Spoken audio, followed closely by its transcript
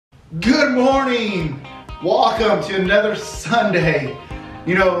Good morning. Welcome to another Sunday.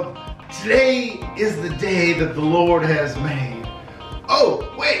 You know, today is the day that the Lord has made.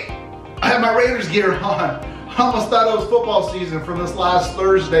 Oh, wait, I have my Raiders gear on. I almost thought it was football season from this last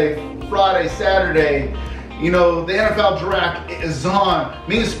Thursday, Friday, Saturday. You know, the NFL draft is on.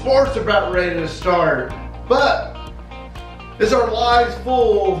 Means sports are about ready to start. But is our lives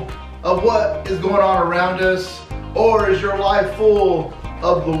full of what is going on around us? Or is your life full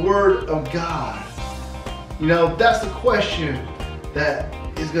of the Word of God? You know, that's the question that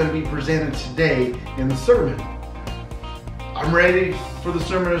is going to be presented today in the sermon. I'm ready for the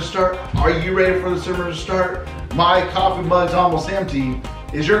sermon to start. Are you ready for the sermon to start? My coffee mug's almost empty.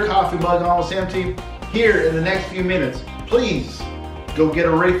 Is your coffee mug almost empty? Here in the next few minutes, please go get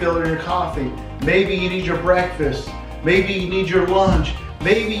a refill in your coffee. Maybe you need your breakfast. Maybe you need your lunch.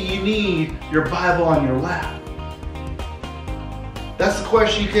 Maybe you need your Bible on your lap. That's the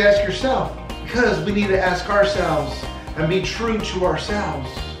question you can ask yourself, because we need to ask ourselves and be true to ourselves.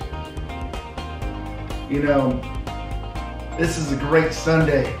 You know, this is a great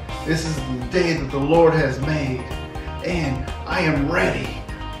Sunday. This is the day that the Lord has made, and I am ready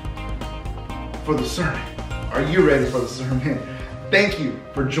for the sermon. Are you ready for the sermon? Thank you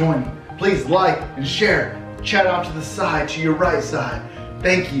for joining. Please like and share. Chat out to the side, to your right side.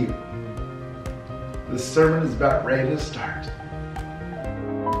 Thank you. The sermon is about ready to start.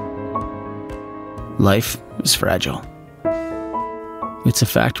 Life is fragile. It's a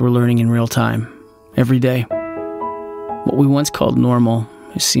fact we're learning in real time, every day. What we once called normal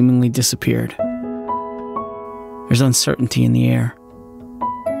has seemingly disappeared. There's uncertainty in the air,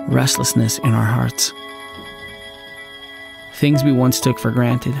 restlessness in our hearts. Things we once took for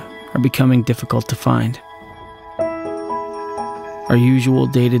granted are becoming difficult to find. Our usual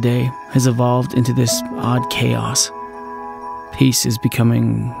day-to-day has evolved into this odd chaos. Peace is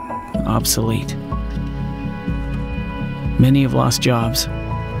becoming obsolete. Many have lost jobs,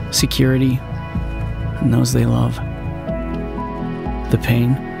 security, and those they love. The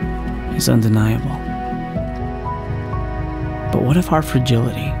pain is undeniable. But what if our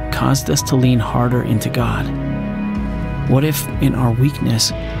fragility caused us to lean harder into God? What if, in our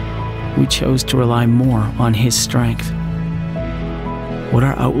weakness, we chose to rely more on His strength? Would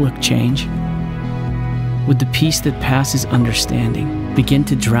our outlook change? Would the peace that passes understanding begin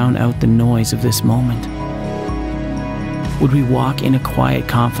to drown out the noise of this moment? Would we walk in a quiet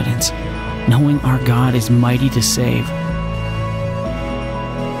confidence, knowing our God is mighty to save?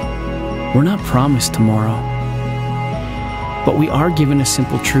 We're not promised tomorrow, but we are given a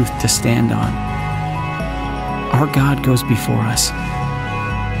simple truth to stand on. Our God goes before us.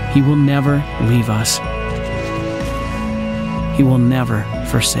 He will never leave us. He will never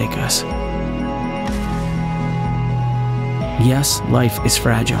forsake us. Yes, life is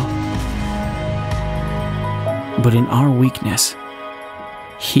fragile. But in our weakness,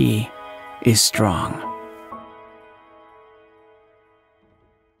 He is strong.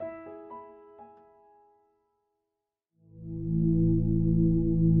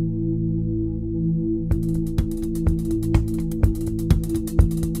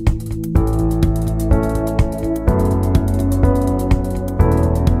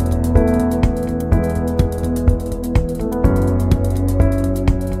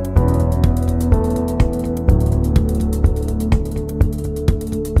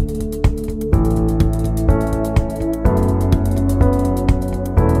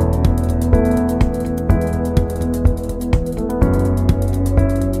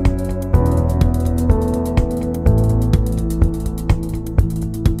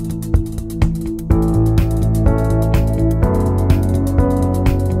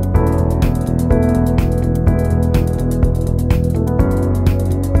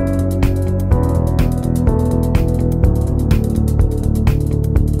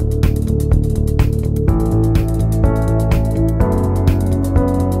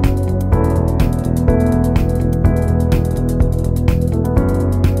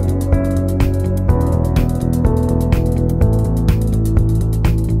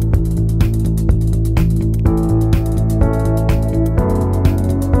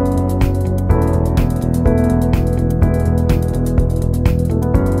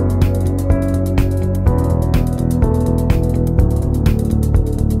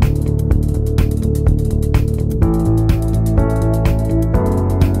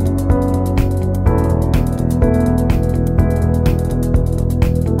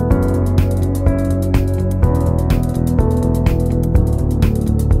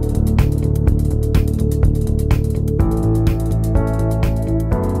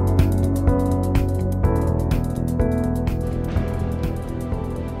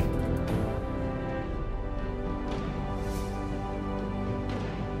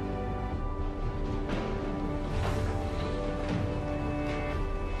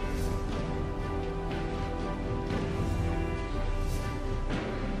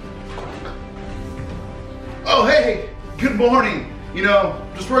 Good morning.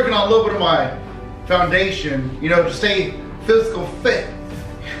 Just working on a little bit of my foundation, to stay physical fit.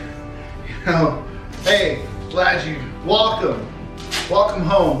 Hey, glad you, welcome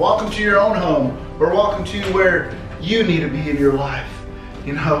home. Welcome to your own home, or welcome to where you need to be in your life.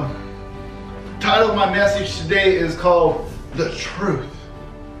 Title of my message today is called The Truth.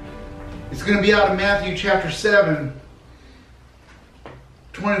 It's going to be out of Matthew chapter 7,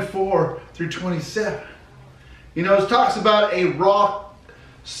 24 through 27. It talks about a rock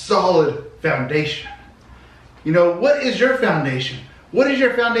solid foundation. What is your foundation? What is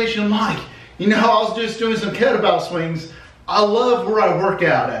your foundation like? I was just doing some kettlebell swings. I love where I work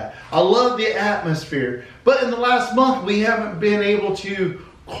out at. I love the atmosphere. But in the last month, we haven't been able to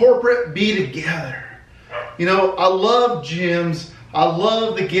corporate be together. I love gyms. I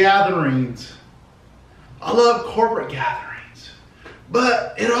love the gatherings. I love corporate gatherings.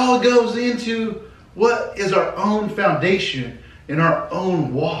 But it all goes into what is our own foundation in our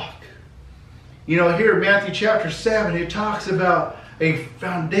own walk. Here in Matthew chapter 7, it talks about a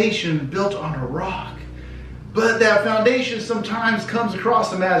foundation built on a rock. But that foundation sometimes comes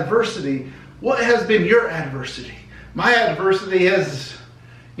across some adversity. What has been your adversity? My adversity is,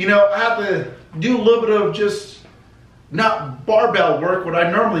 I have to do a little bit of just not barbell work, what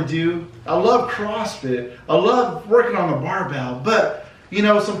I normally do. I love CrossFit. I love working on the barbell, but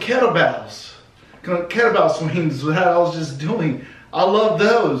some kettlebell swings that I was just doing. I love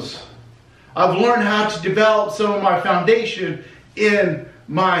those. I've learned how to develop some of my foundation in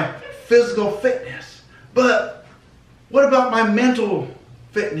my physical fitness. But what about my mental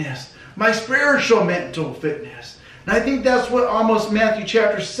fitness? My spiritual mental fitness? And I think that's what almost Matthew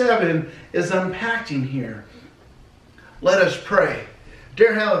chapter 7 is unpacking here. Let us pray.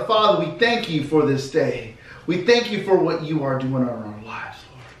 Dear Heavenly Father, we thank you for this day. We thank you for what you are doing in our lives, Lord.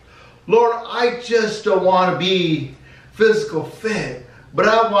 Lord, I just don't want to be physical fit, but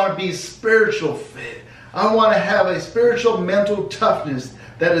I want to be spiritual fit. I want to have a spiritual mental toughness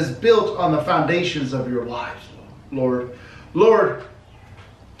that is built on the foundations of your lives, Lord. Lord,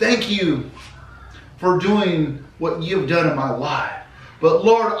 thank you for doing what you've done in my life. But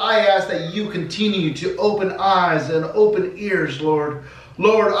Lord, I ask that you continue to open eyes and open ears, Lord.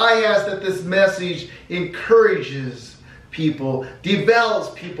 Lord, I ask that this message encourages people,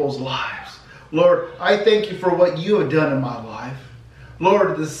 develops people's lives. Lord, I thank you for what you have done in my life.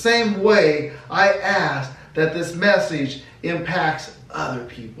 Lord, the same way I ask that this message impacts other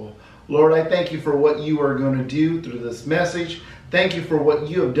people. Lord, I thank you for what you are going to do through this message. Thank you for what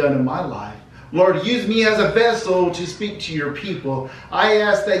you have done in my life. Lord, use me as a vessel to speak to your people. I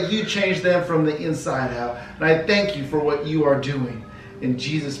ask that you change them from the inside out. And I thank you for what you are doing. In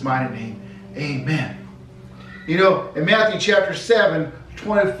Jesus' mighty name, amen. In Matthew chapter 7,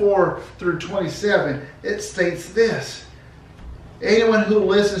 24 through 27, it states this. Anyone who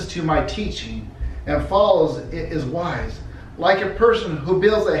listens to my teaching and follows it is wise, like a person who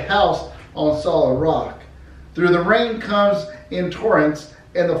builds a house on solid rock. Through the rain comes in torrents,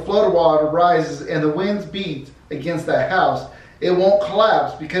 and the flood water rises, and the winds beat against that house. It won't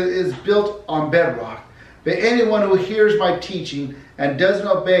collapse because it is built on bedrock. But anyone who hears my teaching and doesn't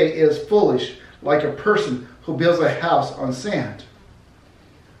obey is foolish, like a person who builds a house on sand.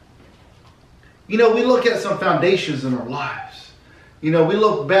 We look at some foundations in our lives. We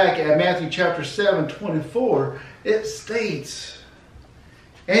look back at Matthew chapter 7, 24. It states,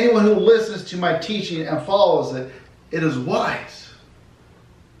 anyone who listens to my teaching and follows it, it is wise.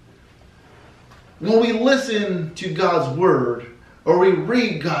 When we listen to God's word or we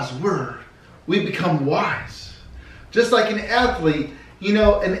read God's word, we become wise. Just like an athlete,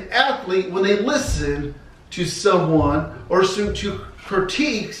 an athlete, when they listen to someone or to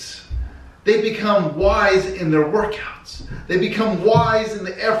critiques, they become wise in their workouts. They become wise in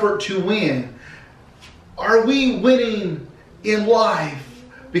the effort to win. Are we winning in life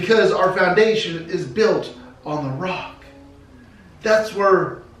because our foundation is built on the rock? That's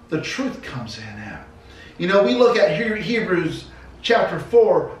where the truth comes in at. We look at Hebrews chapter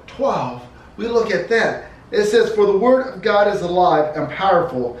 4, 12. We look at that. It says, for the word of God is alive and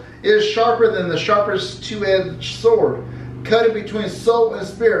powerful. It is sharper than the sharpest two-edged sword, cutting between soul and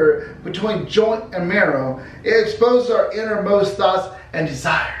spirit, between joint and marrow. It exposes our innermost thoughts and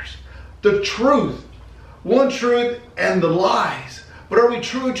desires. The truth, one truth and the lies. But are we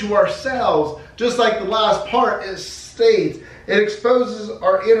true to ourselves? Just like the last part, it states, it exposes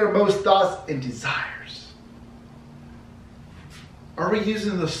our innermost thoughts and desires. Are we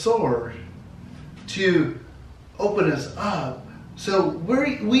using the sword to open us up so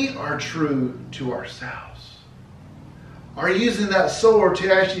we are true to ourselves? Are you using that sword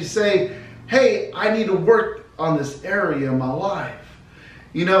to actually say, hey, I need to work on this area in my life.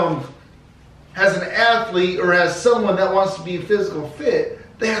 You know, as an athlete or as someone that wants to be physical fit,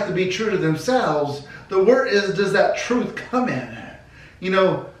 they have to be true to themselves. The word is, does that truth come in? You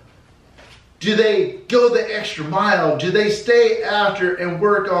know, do they go the extra mile? Do they stay after and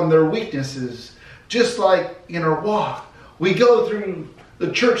work on their weaknesses? Just like in our walk. We go through,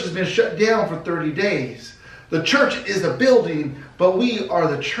 the church has been shut down for 30 days. The church is a building, but we are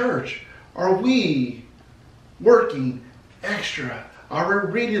the church. Are we working extra? Are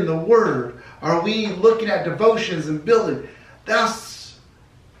we reading the word? Are we looking at devotions and building? That's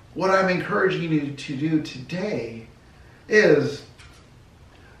what I'm encouraging you to do today, is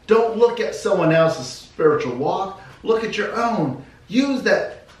don't look at someone else's spiritual walk. Look at your own. Use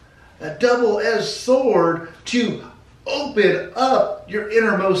that double-edged sword to open up your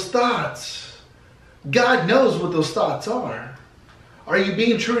innermost thoughts. God knows what those thoughts are. Are you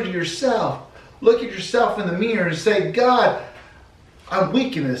being true to yourself? Look at yourself in the mirror and say, God, I'm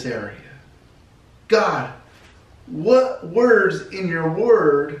weak in this area. God, what words in your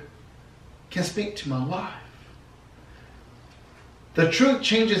word can speak to my life? The truth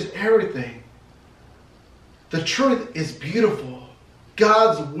changes everything. The truth is beautiful.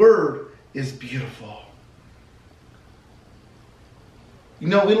 God's word is beautiful. You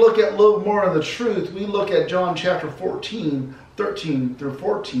know, we look at a little more of the truth. We look at John chapter 14, 13 through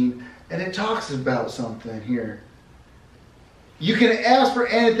 14, and it talks about something here. You can ask for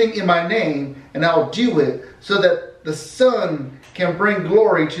anything in my name, and I'll do it, so that the Son can bring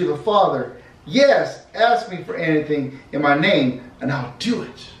glory to the Father. Yes, ask me for anything in my name, and I'll do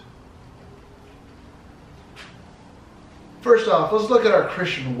it. First off, let's look at our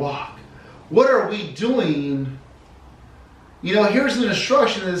Christian walk. What are we doing? You know, here's an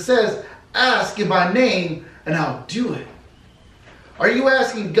instruction that says, ask in my name, and I'll do it. Are you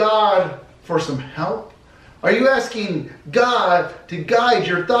asking God for some help? Are you asking God to guide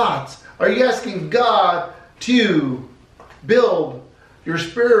your thoughts? Are you asking God to build your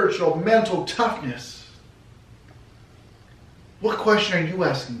spiritual, mental toughness? What question are you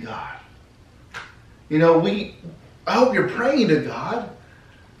asking God? You know, I hope you're praying to God.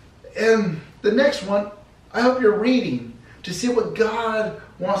 And the next one, I hope you're reading to see what God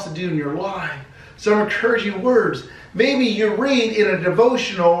wants to do in your life. Some encouraging words. Maybe you read in a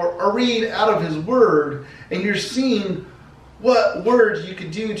devotional or read out of His Word, and you're seeing what words you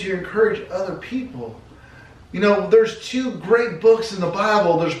can do to encourage other people. You know, there's two great books in the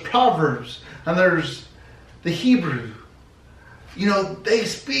Bible. There's Proverbs and there's the Hebrew. You know, they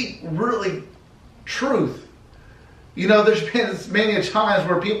speak really truth. You know, there's been many times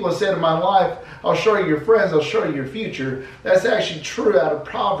where people have said in my life, I'll show you your friends, I'll show you your future. That's actually true out of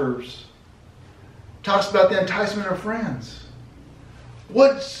Proverbs. Talks about the enticement of friends.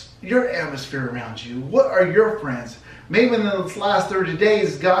 What's your atmosphere around you? What are your friends? Maybe in the last 30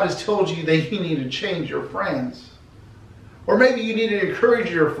 days, God has told you that you need to change your friends. Or maybe you need to encourage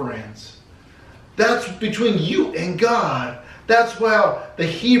your friends. That's between you and God. That's why the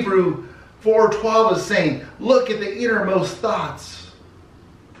Hebrew 4:12 is saying, look at the innermost thoughts.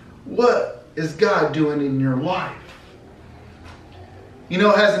 What is God doing in your life? You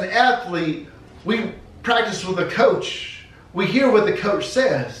know, as an athlete, we practice with a coach. We hear what the coach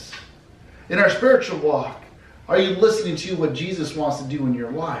says. In our spiritual walk, are you listening to what Jesus wants to do in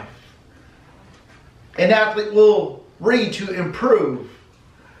your life? An athlete will read to improve.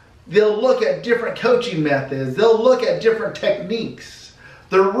 They'll look at different coaching methods. They'll look at different techniques.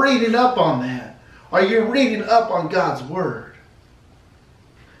 They're reading up on that. Are you reading up on God's Word?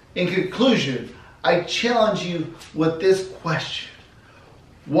 In conclusion, I challenge you with this question.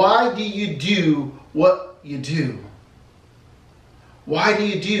 Why do you do what you do? Why do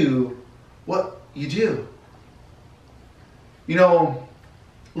you do what you do? You know,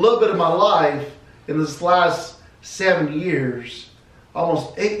 a little bit of my life in this last 7 years,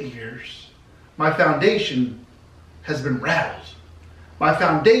 almost 8 years, my foundation has been rattled. My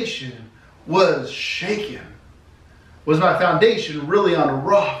foundation was shaken. Was my foundation really on a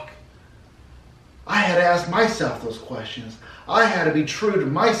rock? I had to ask myself those questions. I had to be true to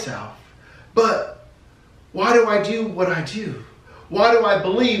myself. But why do I do what I do? Why do I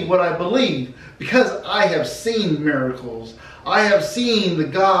believe what I believe? Because I have seen miracles. I have seen the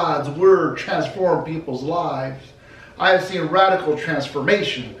God's Word transform people's lives. I have seen radical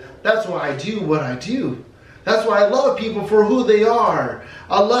transformation. That's why I do what I do. That's why I love people for who they are.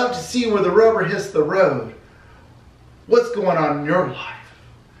 I love to see where the rubber hits the road. What's going on in your life?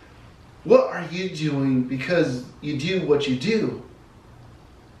 What are you doing because you do what you do?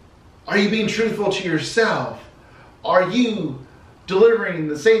 Are you being truthful to yourself? Are you delivering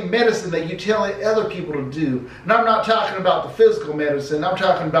the same medicine that you tell other people to do. And I'm not talking about the physical medicine. I'm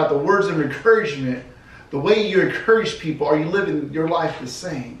talking about the words of encouragement. The way you encourage people. Are you living your life the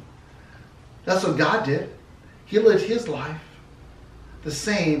same? That's what God did. He lived his life the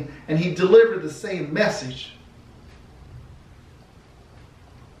same, and he delivered the same message.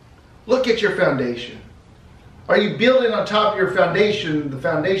 Look at your foundation. Are you building on top of your foundation the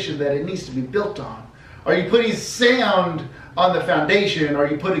foundation that it needs to be built on? Are you putting sand on the foundation, or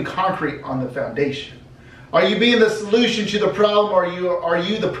are you putting concrete on the foundation? Are you being the solution to the problem, or are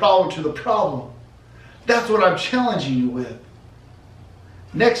you the problem to the problem? That's what I'm challenging you with.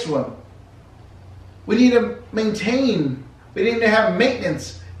 Next one. We need to maintain, we need to have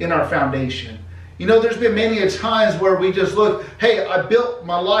maintenance in our foundation. You know, there's been many a times where we just look, hey, I built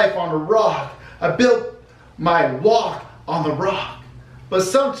my life on a rock. I built my walk on the rock. But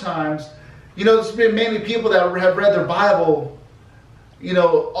sometimes, you know, there's been many people that have read their Bible, you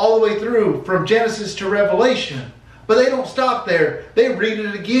know, all the way through from Genesis to Revelation. But they don't stop there. They read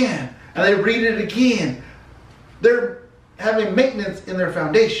it again, and they read it again. They're having maintenance in their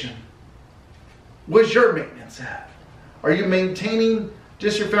foundation. Where's your maintenance at? Are you maintaining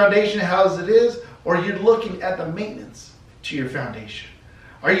just your foundation as it is, or are you looking at the maintenance to your foundation?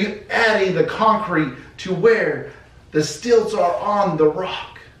 Are you adding the concrete to where the stilts are on the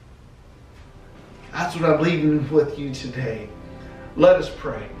rock? That's what I'm leaving with you today. Let us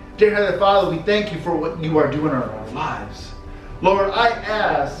pray. Dear Heavenly Father, we thank you for what you are doing in our lives. Lord, I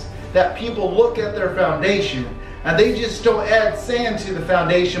ask that people look at their foundation and they just don't add sand to the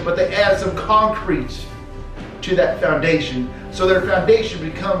foundation, but they add some concrete to that foundation so their foundation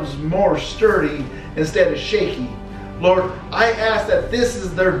becomes more sturdy instead of shaky. Lord, I ask that this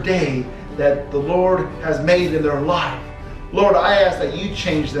is their day that the Lord has made in their life. Lord, I ask that you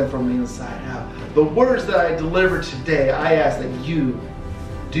change them from the inside out. The words that I deliver today, I ask that you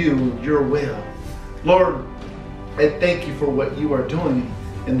do your will. Lord, I thank you for what you are doing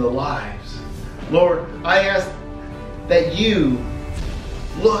in the lives. Lord, I ask that you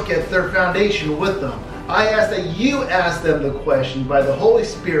look at their foundation with them. I ask that you ask them the question by the Holy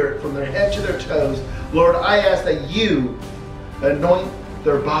Spirit from their head to their toes. Lord, I ask that you anoint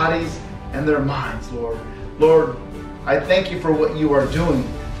their bodies and their minds, Lord. Lord, I thank you for what you are doing.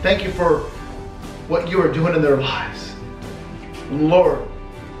 Thank you for what you are doing in their lives. Lord,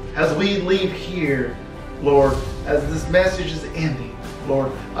 as we leave here, Lord, as this message is ending,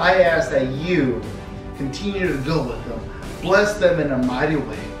 Lord, I ask that you continue to go with them. Bless them in a mighty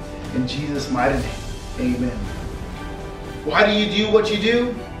way. In Jesus' mighty name, amen. Why do you do what you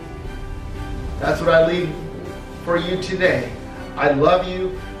do? That's what I leave for you today. I love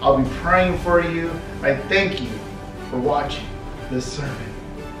you. I'll be praying for you. I thank you for watching this sermon.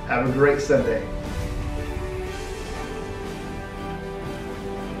 Have a great Sunday.